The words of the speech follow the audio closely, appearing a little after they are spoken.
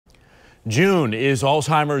June is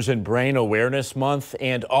Alzheimer's and Brain Awareness Month,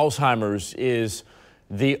 and Alzheimer's is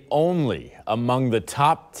the only among the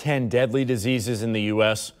top 10 deadly diseases in the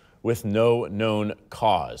U.S. with no known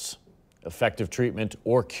cause, effective treatment,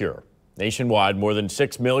 or cure. Nationwide, more than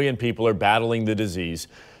 6 million people are battling the disease.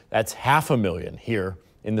 That's 500,000 here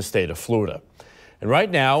in the state of Florida. And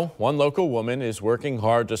right now, one local woman is working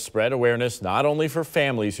hard to spread awareness not only for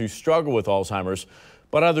families who struggle with Alzheimer's,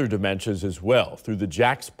 but other dementias as well through the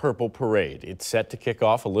Jack's Purple Parade. It's set to kick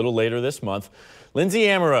off a little later this month. Lindsay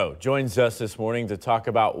Amerault joins us this morning to talk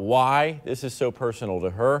about why this is so personal to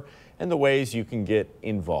her and the ways you can get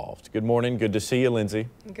involved. Good morning. Good to see you, Lindsay.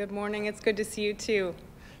 Good morning. It's good to see you too.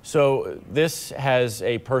 So this has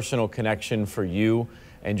a personal connection for you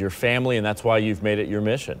and your family, and that's why you've made it your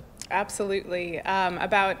mission. Absolutely.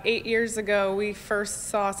 About 8 years ago, we first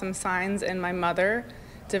saw some signs in my mother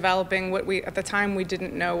developing what at the time we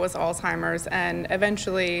didn't know was Alzheimer's, and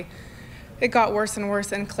eventually it got worse and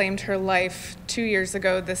worse and claimed her life 2 years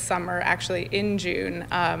ago this summer, actually in June.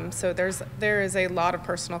 So there is a lot of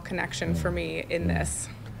personal connection for me in this.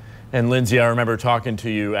 And Lindsay, I remember talking to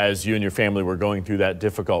you as you and your family were going through that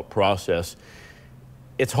difficult process.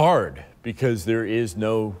 It's hard because there is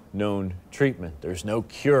no known treatment. There's no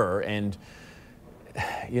cure, and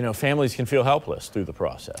you know, families can feel helpless through the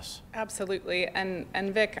process. Absolutely.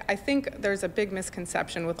 And Vic, I think there's a big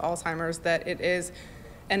misconception with Alzheimer's that it is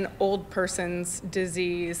an old person's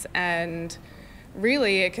disease, and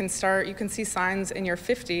really it can start, you can see signs in your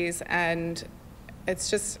 50s, and it's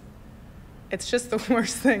just the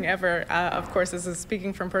worst thing ever. Of course, this is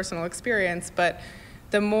speaking from personal experience, but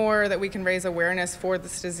the more that we can raise awareness for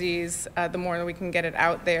this disease, the more that we can get it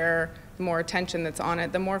out there, the more attention that's on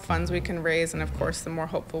it, the more funds we can raise, and of course, the more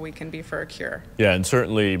hopeful we can be for a cure. Yeah, and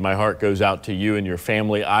certainly my heart goes out to you and your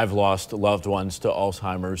family. I've lost loved ones to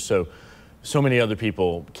Alzheimer's, so many other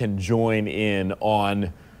people can join in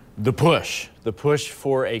on the push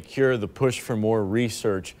for a cure, the push for more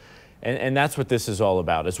research, and that's what this is all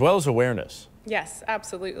about, as well as awareness. Yes,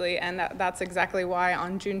 absolutely, and that's exactly why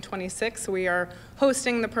on June 26th we are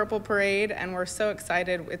hosting the Purple Parade, and we're so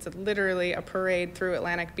excited. It's literally a parade through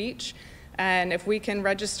Atlantic Beach, and if we can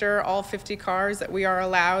register all 50 cars that we are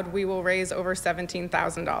allowed, we will raise over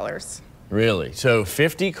 $17,000. Really? So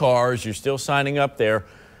 50 cars, you're still signing up there.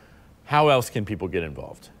 How else can people get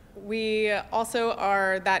involved? We also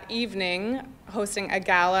are that evening hosting a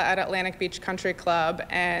gala at Atlantic Beach Country Club,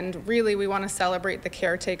 and really we want to celebrate the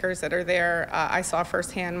caretakers that are there. I saw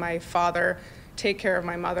firsthand my father take care of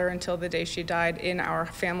my mother until the day she died in our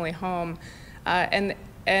family home, and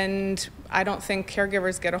I don't think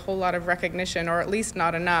caregivers get a whole lot of recognition, or at least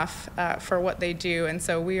not enough, for what they do, and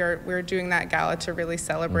so we're doing that gala to really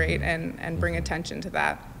celebrate and bring attention to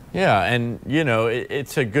that. Yeah, and you know,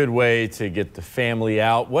 it's a good way to get the family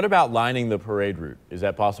out. What about lining the parade route? Is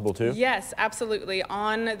that possible too? Yes, absolutely.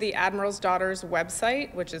 On the Admiral's Daughters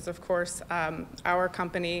website, which is of course our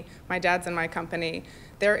company, my dad's and my company,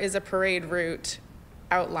 there is a parade route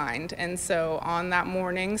outlined. And so on that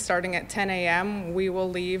morning, starting at 10 a.m., we will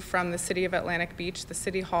leave from the city of Atlantic Beach, the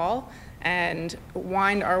city hall, and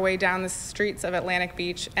wind our way down the streets of Atlantic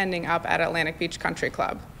Beach, ending up at Atlantic Beach Country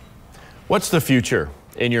Club. What's the future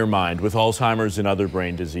in your mind with Alzheimer's and other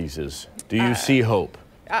brain diseases? Do you see hope?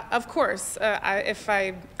 Of course.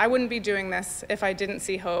 I wouldn't be doing this if I didn't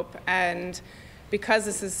see hope. And because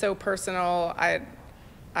this is so personal, I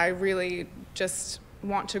really just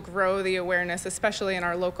want to grow the awareness, especially in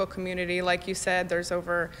our local community. Like you said, there's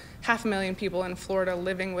over 500,000 people in Florida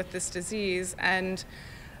living with this disease, and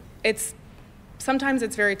sometimes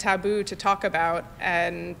it's very taboo to talk about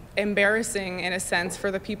and embarrassing in a sense for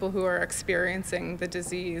the people who are experiencing the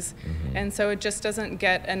disease. And so it just doesn't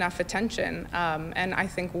get enough attention. And I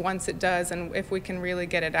think once it does, and if we can really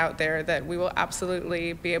get it out there, that we will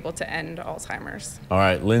absolutely be able to end Alzheimer's. All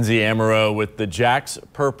right, Lindsay Amerault with the Jack's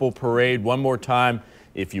Purple Parade. One more time,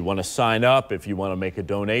 if you want to sign up, if you want to make a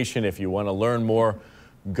donation, if you want to learn more,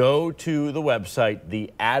 go to the website,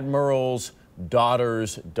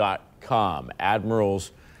 theadmiralsdaughters.com.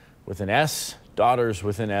 Admirals with an S, daughters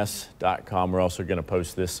with an S.com. We're also going to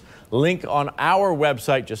post this link on our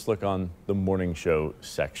website. Just look on the morning show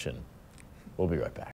section. We'll be right back.